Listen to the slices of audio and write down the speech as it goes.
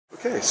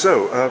Okay,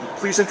 so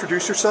please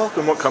introduce yourself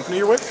and what company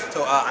you're with.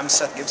 So I'm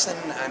Seth Gibson,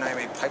 and I'm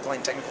a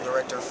pipeline technical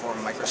director for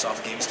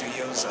Microsoft Game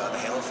Studios, the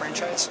Halo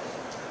franchise.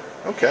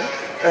 Okay,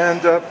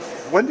 and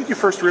when did you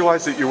first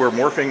realize that you were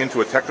morphing into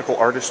a technical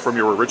artist from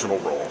your original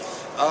role?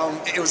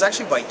 It was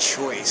actually by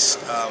choice.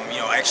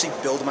 I actually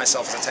billed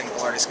myself as a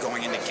technical artist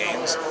going into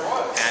games,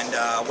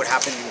 and what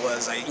happened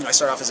was I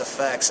started off as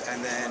effects,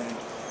 and then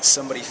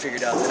somebody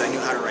figured out that I knew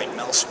how to write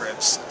Mel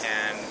scripts,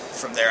 and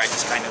from there I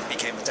just kind of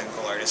became a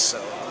technical artist. So.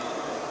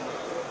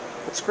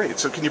 That's great.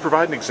 So can you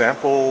provide an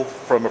example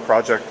from a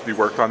project you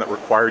worked on that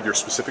required your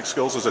specific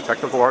skills as a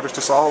technical artist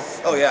to solve?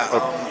 Oh yeah,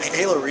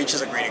 Halo Reach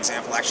is a great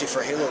example. Actually,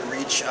 for Halo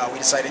Reach, we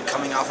decided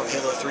coming off of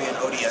Halo 3 and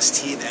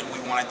ODST that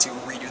we wanted to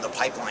redo the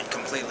pipeline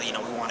completely.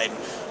 We wanted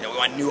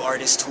new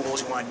artist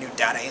tools, we wanted new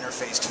data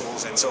interface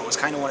tools, and so it was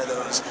kind of one of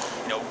those,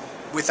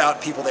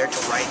 without people there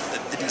to write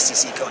the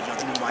DCC code,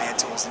 the new Maya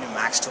tools, the new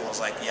Max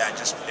tools,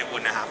 it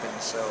wouldn't have happened.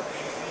 So.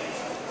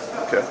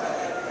 Okay.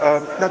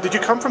 Now, did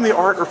you come from the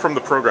art or from the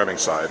programming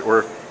side,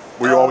 or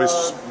were you always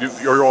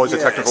a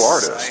technical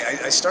artist?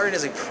 I started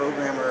as a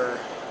programmer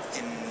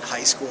in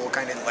high school,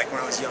 kind of like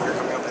when I was younger,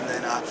 coming up, and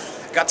then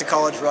got to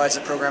college, realized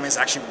that programming is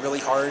actually really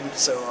hard.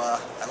 So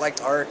I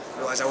liked art,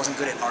 realized I wasn't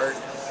good at art.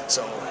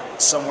 So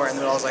somewhere in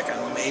the middle, I was like,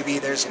 maybe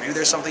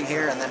there's something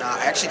here. And then I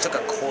actually took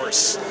a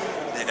course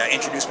that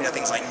introduced me to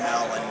things like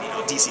Mel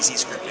and DCC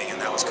scripting, and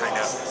that was kind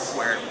of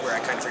where I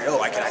kind of figured,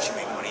 I could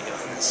actually make money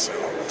doing this. So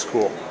that's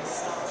cool.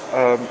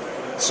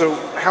 So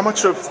how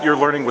much of your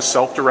learning was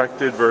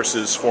self-directed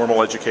versus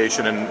formal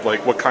education, and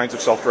what kinds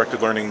of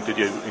self-directed learning did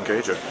you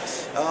engage in?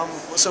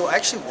 So I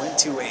actually went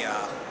to a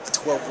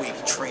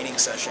 12-week training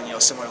session,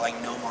 similar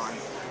like Gnomon,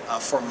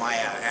 for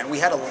Maya, and we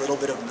had a little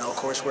bit of Mel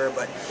courseware,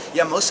 but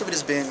yeah, most of it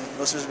has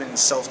been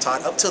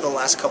self-taught up to the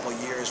last couple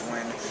of years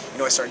when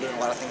I started doing a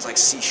lot of things like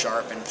C#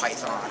 and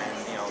Python, and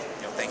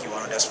thank you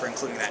Autodesk for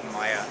including that in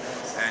Maya,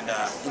 and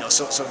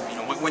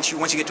once you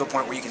get to a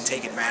point where you can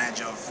take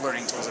advantage of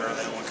learning tools that are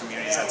available in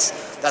communities,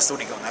 that's the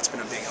way to go, and that's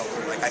been a big help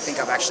for me. I think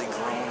I've actually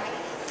grown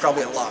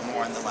probably a lot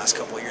more in the last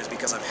couple of years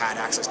because I've had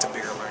access to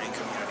bigger learning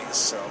communities.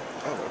 So.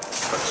 Oh,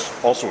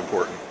 that's also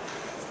important.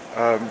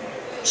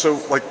 So,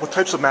 what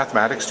types of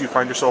mathematics do you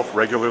find yourself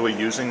regularly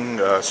using?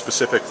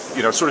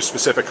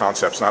 Specific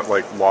concepts, not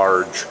like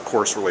large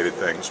course-related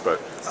things, but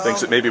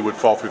things that maybe would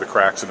fall through the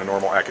cracks in a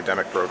normal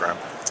academic program.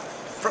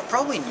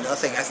 Probably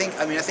nothing. I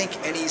think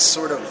any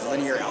sort of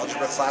linear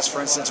algebra class,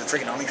 for instance, or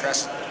trigonometry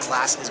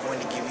class is going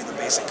to give you the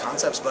basic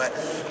concepts. But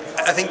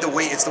I think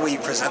it's the way you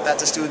present that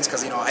to students,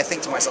 because I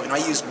think to myself, I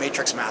use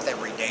matrix math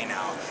every day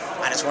now,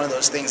 and it's one of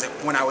those things that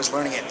when I was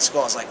learning it in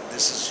school, I was like,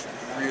 this is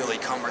really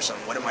cumbersome.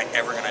 What am I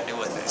ever going to do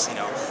with this? And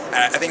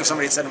I think if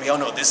somebody had said to me, "Oh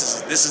no,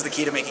 this is the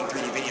key to making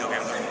 3D video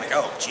games," I'm like,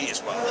 "Oh,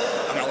 geez, well,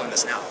 I'm going to learn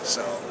this now."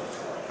 So.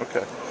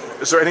 Okay.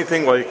 Is there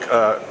anything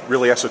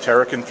really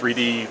esoteric in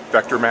 3D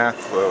vector math,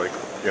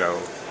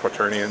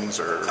 quaternions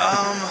or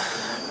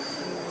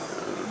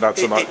not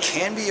so much? It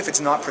can be if it's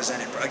not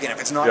presented. Again, if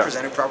it's not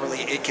presented properly,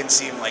 it can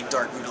seem like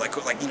dark voodoo. Like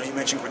you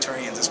mentioned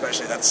quaternions,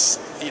 especially. That's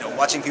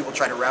watching people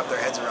try to wrap their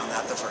heads around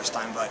that the first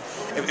time. But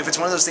if it's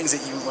one of those things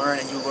that you learn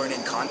and you learn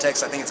in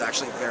context, I think it's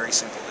actually very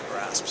simple to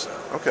grasp. So.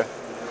 Okay,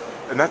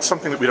 and that's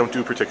something that we don't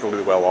do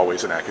particularly well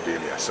always in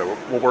academia. So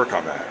we'll work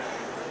on that.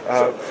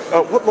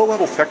 What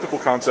low-level technical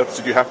concepts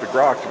did you have to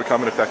grok to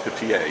become an effective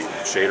TA?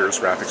 Shaders,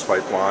 graphics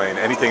pipeline,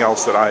 anything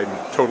else that I'm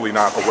totally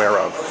not aware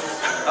of?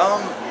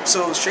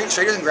 So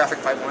shaders and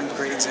graphic pipeline is a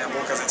great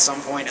example, because at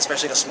some point,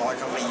 especially at a smaller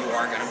company, you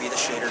are going to be the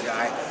shader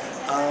guy.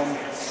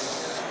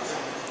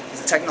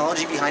 The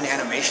technology behind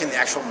animation, the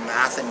actual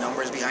math and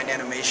numbers behind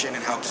animation,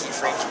 and how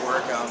keyframes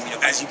work.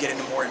 As you get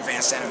into more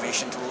advanced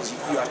animation tools,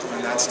 you have to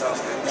learn that stuff.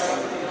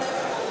 And,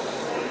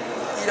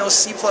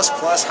 C++,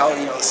 how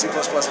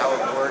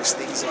it works,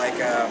 things like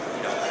how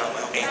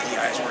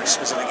APIs work,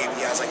 specific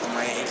APIs like the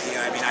Maya API.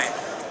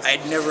 I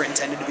had never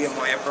intended to be a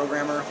Maya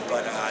programmer,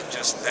 but that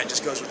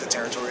just goes with the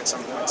territory at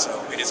some point. So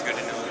it is good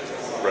to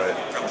know. Right.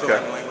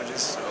 Programming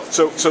languages.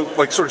 So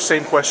sort of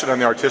same question on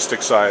the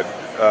artistic side.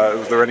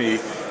 Was there any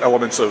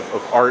elements of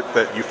art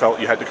that you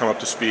felt you had to come up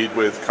to speed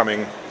with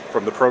coming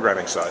from the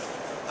programming side?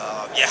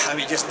 Yeah,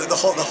 just the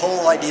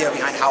whole idea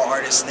behind how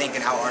artists think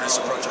and how artists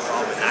approach a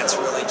problem. And that's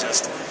really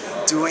just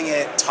doing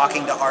it,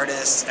 talking to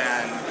artists,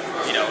 and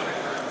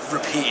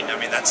repeat.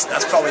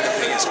 That's probably the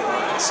biggest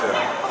one. So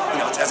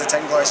as a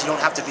technical artist, you don't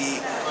have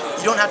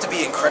to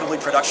be incredibly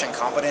production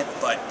competent,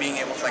 but being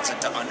able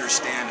to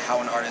understand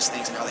how an artist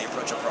thinks and how they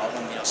approach a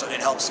problem. So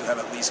it helps to have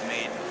at least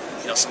made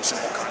some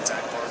simple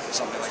contact or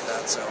something like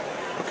that. So.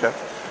 Okay.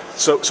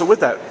 So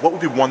with that, what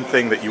would be one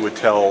thing that you would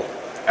tell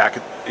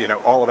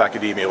all of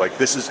academia,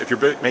 this is, if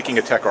you're making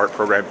a tech art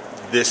program,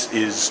 this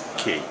is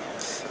key?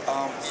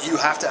 You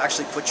have to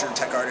actually put your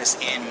tech artists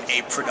in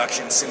a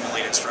production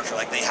simulated structure.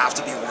 They have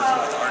to be working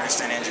with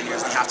artists and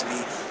engineers. They have to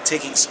be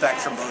taking spec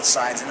from both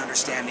sides and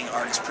understanding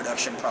artist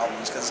production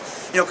problems.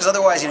 Because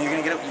otherwise, you're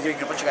gonna get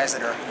a bunch of guys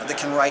that that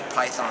can write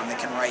Python, that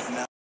can write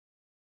Mel.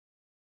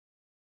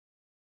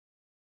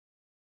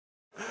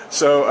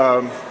 So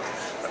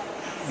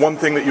one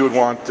thing that you would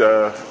want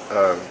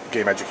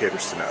game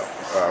educators to know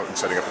in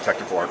setting up a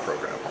technical art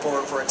program?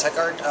 For a tech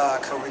art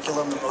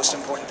curriculum, the most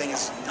important thing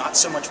is not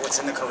so much what's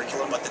in the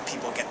curriculum, but that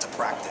people get to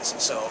practice.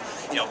 And so,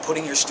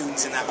 putting your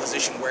students in that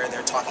position where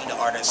they're talking to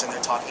artists and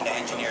they're talking to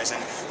engineers,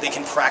 and they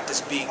can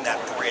practice being that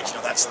bridge.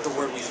 That's the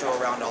word we throw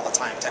around all the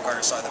time. Tech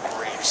artists are the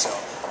bridge. So,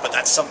 but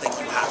that's something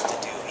you have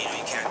to do.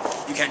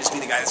 You can't just be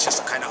the guy that's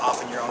just kind of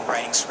off in your own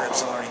writing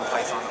scripts and learning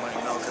Python and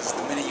learning Mel, because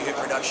the minute you hit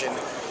production,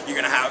 you're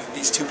going to have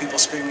these two people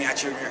screaming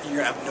at you, and you're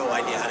going to have no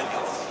idea how to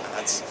deal with them.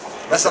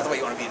 And that's not the way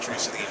you want to be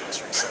introduced to the game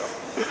industry. So.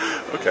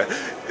 Okay.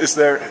 Is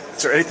there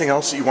anything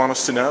else that you want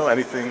us to know?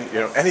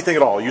 Anything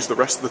at all? Use the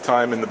rest of the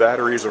time in the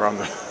batteries or on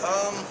the.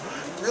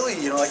 Really,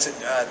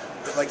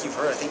 like you've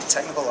heard, I think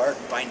technical art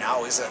by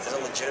now is a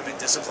legitimate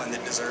discipline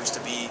that deserves to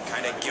be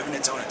kind of given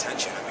its own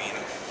attention. I mean,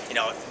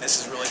 this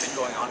has really been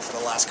going on for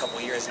the last couple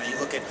of years. You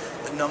look at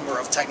the number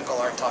of technical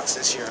art talks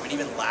this year. I mean,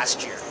 even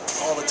last year,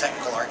 all the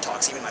technical art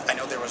talks. Even I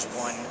know there was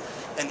one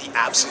in the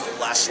absolute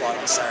last slot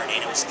on Saturday,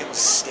 and it was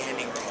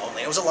standing room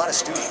only. It was a lot of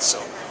students,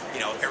 so.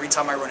 Every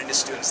time I run into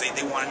students,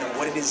 they want to know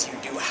what it is you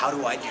do. How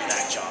do I do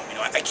that job?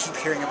 I keep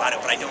hearing about it,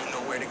 but I don't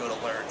know where to go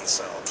to learn.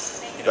 So,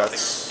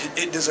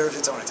 it deserves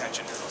its own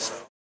attention.